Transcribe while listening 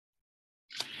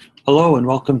Hello and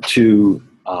welcome to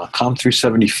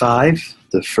Com375,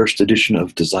 the first edition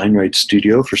of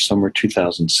DesignWriteStudio for summer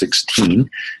 2016.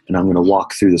 And I'm going to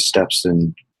walk through the steps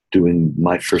in doing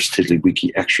my first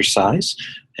TiddlyWiki exercise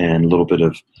and a little bit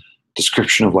of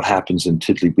description of what happens in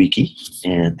TiddlyWiki.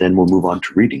 And then we'll move on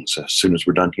to readings as soon as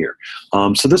we're done here.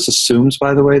 So this assumes,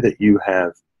 by the way, that you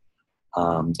have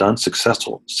done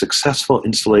successful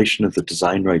installation of the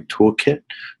DesignWrite toolkit,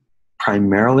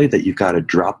 primarily that you've got a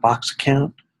Dropbox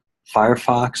account,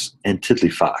 Firefox, and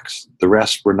TiddlyFox. The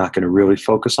rest we're not going to really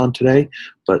focus on today,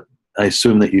 but I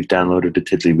assume that you've downloaded the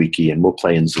TiddlyWiki, and we'll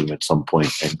play in Zoom at some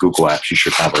point, and Google Apps you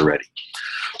should have already.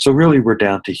 So really we're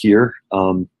down to here.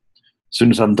 As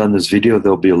soon as I'm done this video,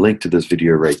 there'll be a link to this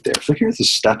video right there. So here's the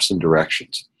steps and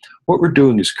directions. What we're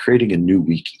doing is creating a new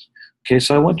wiki. Okay,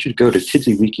 so I want you to go to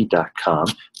tiddlywiki.com,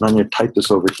 and I'm going to type this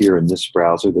over here in this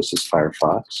browser. This is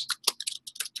Firefox.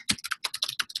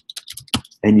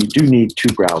 And you do need two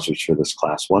browsers for this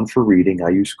class. One for reading, I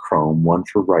use Chrome. One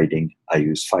for writing, I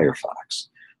use Firefox.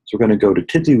 So we're going to go to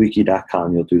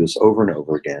tiddlywiki.com. You'll do this over and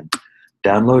over again.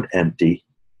 Download empty,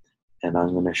 and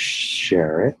I'm going to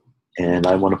share it. And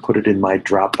I want to put it in my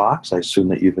Dropbox. I assume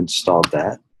that you've installed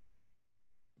that.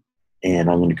 And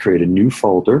I'm going to create a new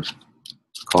folder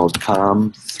called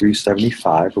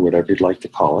Com375, or whatever you'd like to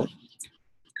call it.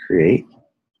 Create.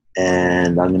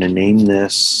 And I'm going to name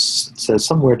this, it says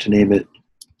somewhere to name it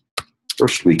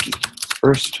FirstWiki,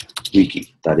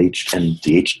 FirstWiki.h, and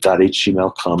the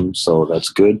h.html comes, so that's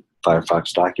good.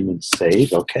 Firefox document,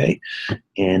 save, okay.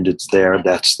 And it's there.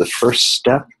 That's the first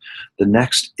step. The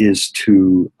next is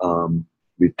to,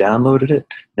 we've downloaded it.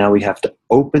 Now we have to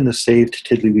open the saved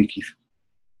TiddlyWiki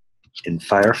in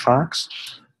Firefox.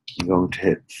 I'm going to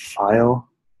hit File,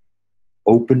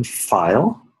 Open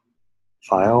File,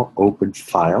 File, Open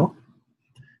File,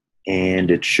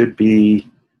 and it should be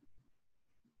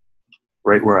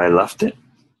right where I left it,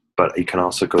 but you can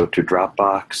also go to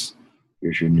Dropbox.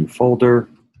 Here's your new folder,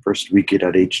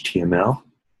 firstwiki.html,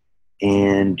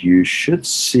 and you should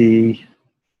see, it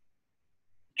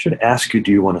should ask you,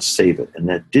 do you want to save it? And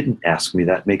that didn't ask me.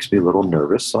 That makes me a little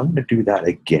nervous, so I'm going to do that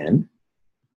again.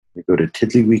 I go to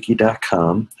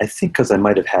tiddlywiki.com, I think because I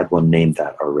might have had one named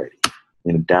that already. I'm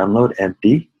going to download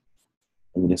empty.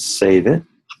 I'm going to save it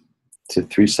to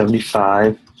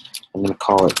 375. I'm going to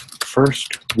call it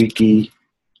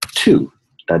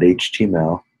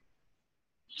firstwiki2.html.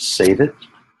 Save it.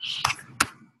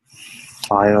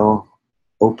 File,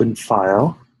 open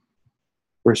file,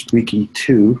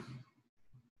 firstwiki2.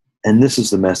 And this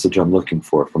is the message I'm looking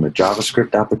for from a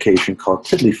JavaScript application called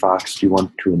TiddlyFox. Do you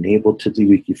want to enable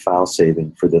TiddlyWiki file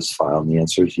saving for this file? And the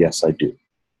answer is yes, I do.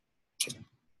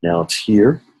 Now it's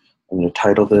here. I'm going to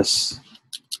title this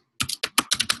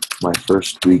My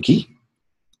First Wiki.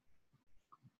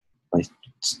 My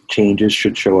changes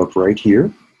should show up right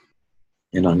here.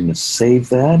 And I'm going to save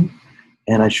that.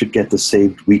 And I should get the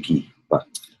Saved Wiki button.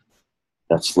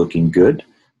 That's looking good.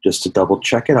 Just to double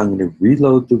check it, I'm going to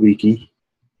reload the wiki.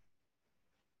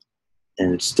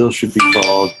 And it still should be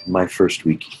called My First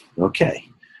Wiki. Okay.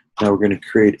 Now we're going to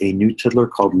create a new tiddler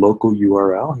called local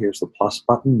URL. Here's the plus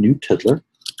button, new tiddler. I'm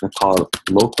going to call it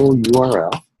local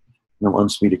URL. And it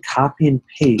wants me to copy and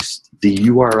paste the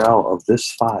URL of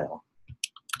this file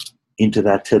into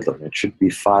that tiddler. It should be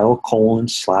file:///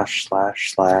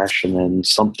 and then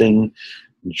something.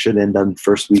 It should end on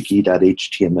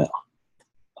firstwiki.html.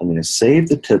 I'm going to save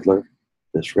the tiddler.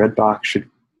 This red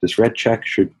check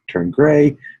should turn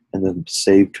gray, and the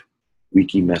saved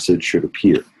wiki message should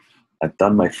appear. I've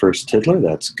done my first tiddler.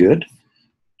 That's good.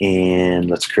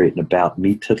 And let's create an About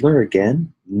Me tiddler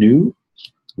again. New.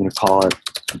 I'm going to call it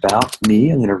About Me.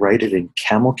 I'm going to write it in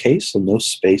camel case, so no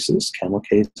spaces. Camel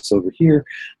case over here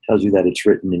tells you that it's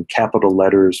written in capital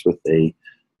letters with a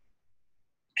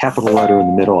capital letter in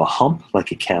the middle, a hump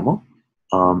like a camel.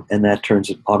 And that turns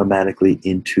it automatically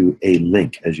into a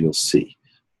link, as you'll see.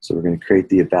 So we're going to create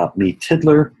the About Me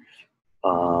tiddler.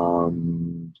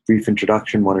 Brief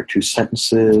introduction, 1 or 2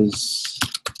 sentences.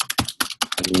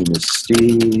 My name is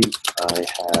Steve. I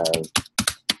have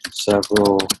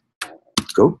several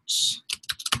goats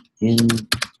in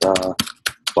the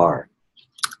barn.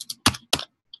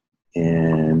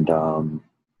 And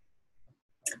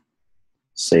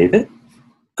save it.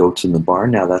 Goats in the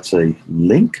barn. Now that's a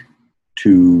link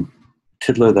to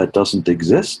tiddler that doesn't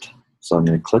exist. So I'm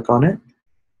going to click on it,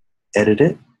 edit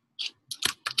it.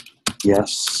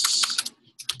 Yes,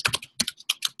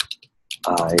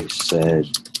 I said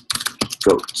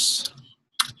goats.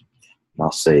 And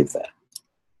I'll save that.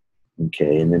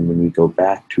 Okay, and then when we go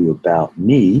back to About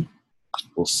Me,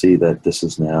 we'll see that this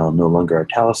is now no longer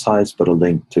italicized, but a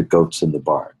link to goats in the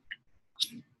barn.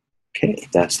 Okay,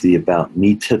 that's the About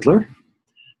Me tiddler.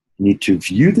 You need to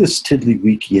view this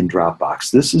TiddlyWiki in Dropbox.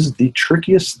 This is the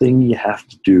trickiest thing you have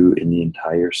to do in the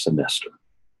entire semester.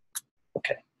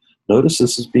 Okay, notice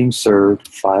this is being served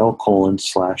file : /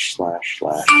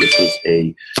 / This is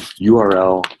a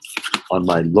URL on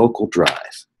my local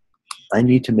drive. I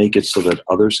need to make it so that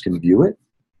others can view it.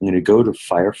 I'm going to go to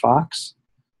Firefox.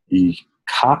 You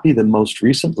copy the most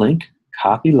recent link,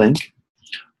 copy link.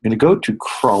 I'm going to go to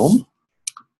Chrome,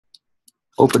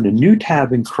 open a new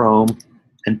tab in Chrome,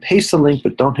 and paste the link,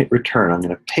 but don't hit return. I'm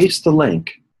going to paste the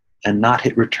link and not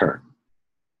hit return.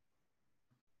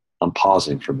 I'm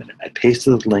pausing for a minute. I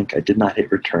pasted the link. I did not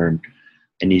hit return.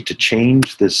 I need to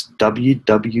change this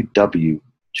www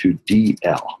to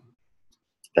DL.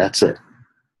 That's it.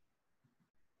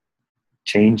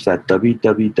 Change that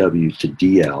www to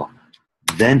DL,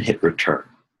 then hit return.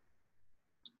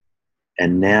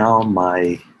 And now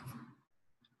my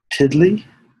Tiddly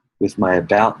with my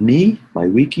About Me, my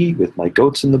wiki with my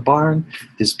goats in the barn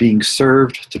is being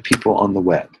served to people on the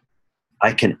web.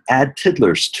 I can add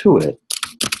tiddlers to it,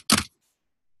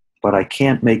 but I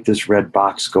can't make this red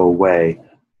box go away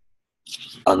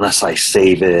unless I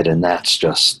save it, and that's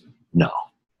just, no.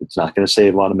 It's not going to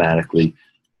save automatically.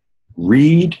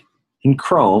 Read in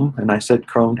Chrome, and I said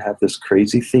Chrome to have this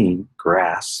crazy theme,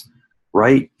 grass,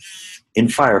 right in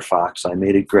Firefox. I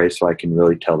made it gray so I can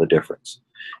really tell the difference.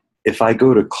 If I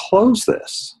go to close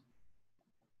this,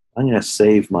 I'm going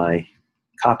to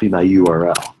copy my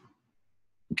URL.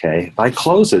 Okay, if I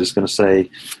close it, it's going to say,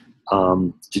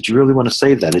 did you really want to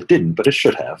save that? It didn't, but it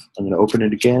should have. I'm going to open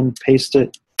it again, paste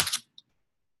it,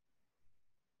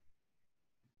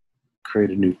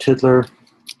 create a new tiddler,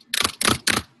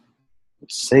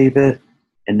 save it,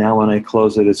 and now when I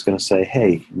close it, it's going to say,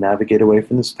 hey, navigate away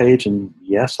from this page, and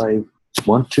yes, I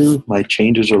want to. My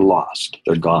changes are lost.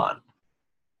 They're gone.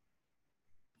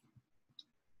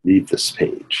 Leave this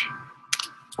page.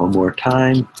 One more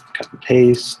time, cut and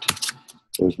paste.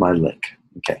 There's my link.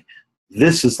 Okay,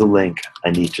 this is the link I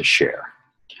need to share.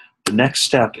 The next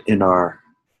step in our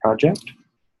project,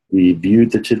 we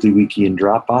viewed the TiddlyWiki in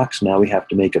Dropbox. Now we have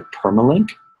to make a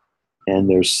permalink, and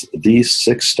there's these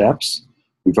 6 steps.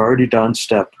 We've already done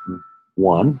step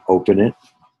 1, open it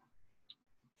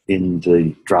in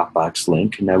the Dropbox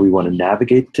link. Now we want to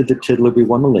navigate to the tiddler we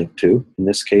want to link to. In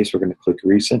this case, we're going to click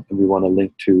Recent, and we want to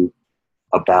link to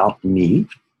About Me.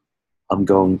 I'm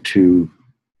going to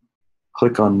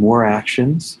click on More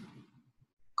Actions,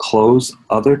 close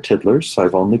Other Tiddlers, so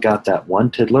I've only got that one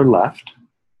tiddler left.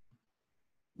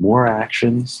 More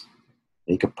Actions,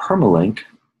 make a permalink.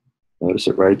 Notice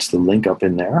it writes the link up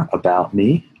in there, About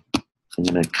Me. I'm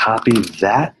going to copy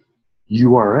that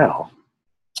URL.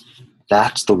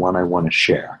 That's the one I want to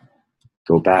share.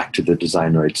 Go back to the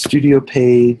DesignWriteStudio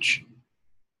page.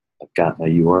 I've got my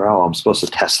URL. I'm supposed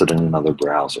to test it in another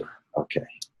browser. Okay,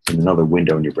 in another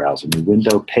window in your browser. New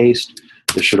window, paste.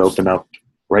 This should open up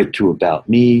right to About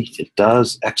Me. It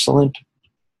does. Excellent.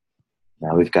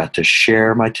 Now we've got to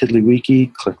share my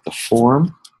TiddlyWiki. Click the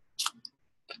form.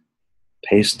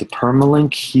 Paste the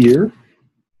permalink here.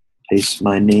 Paste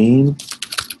my name,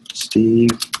 Steve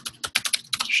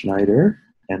Schneider,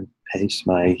 and paste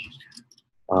my,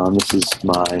 this is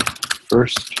my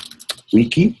first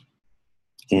wiki,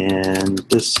 and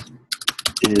this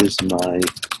is my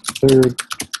 3rd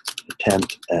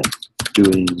attempt at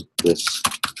doing this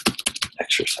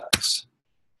exercise.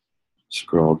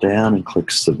 Scroll down and click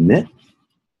Submit.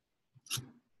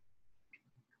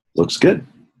 Looks good.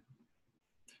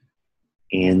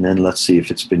 And then let's see if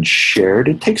it's been shared.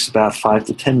 It takes about 5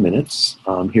 to 10 minutes.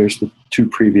 Here's the 2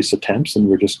 previous attempts, and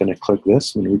we're just going to click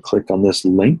this. When we click on this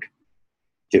link,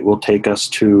 it will take us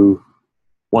to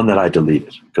one that I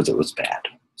deleted because it was bad.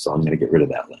 So I'm going to get rid of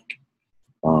that link.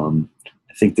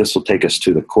 I think this will take us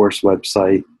to the course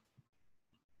website.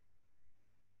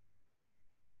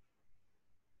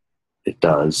 It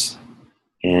does.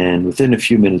 And within a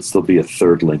few minutes, there'll be a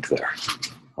 3rd link there.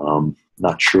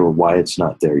 Not sure why it's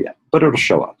not there yet, but it'll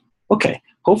show up. Okay,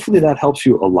 hopefully that helps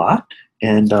you a lot,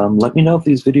 and let me know if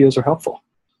these videos are helpful.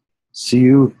 See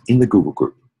you in the Google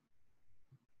group.